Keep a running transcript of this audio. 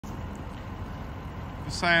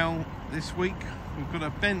For sale this week, we've got a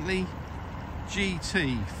Bentley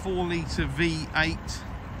GT 4 litre V8,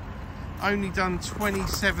 only done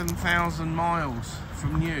 27,000 miles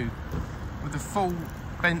from new, with a full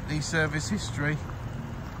Bentley service history.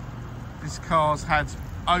 This car's had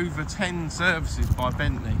over 10 services by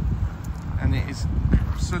Bentley and it is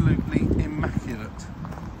absolutely immaculate.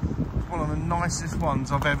 It's one of the nicest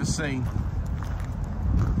ones I've ever seen.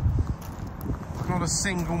 Not a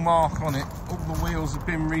single mark on it. All the wheels have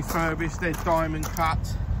been refurbished, they're diamond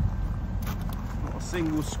cut. Not a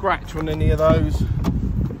single scratch on any of those.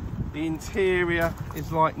 The interior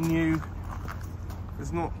is like new.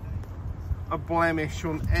 There's not a blemish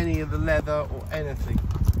on any of the leather or anything.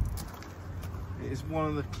 It is one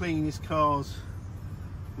of the cleanest cars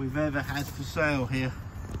we've ever had for sale here.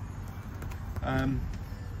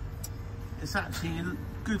 It's actually a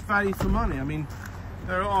good value for money. I mean,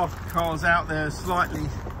 there are cars out there slightly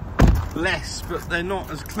less, but they're not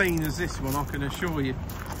as clean as this one, I can assure you.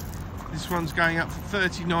 This one's going up for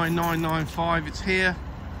 $39,995. It's here.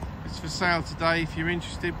 It's for sale today. If you're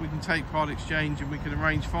interested, we can take part exchange and we can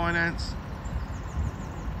arrange finance.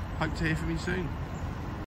 Hope to hear from you soon.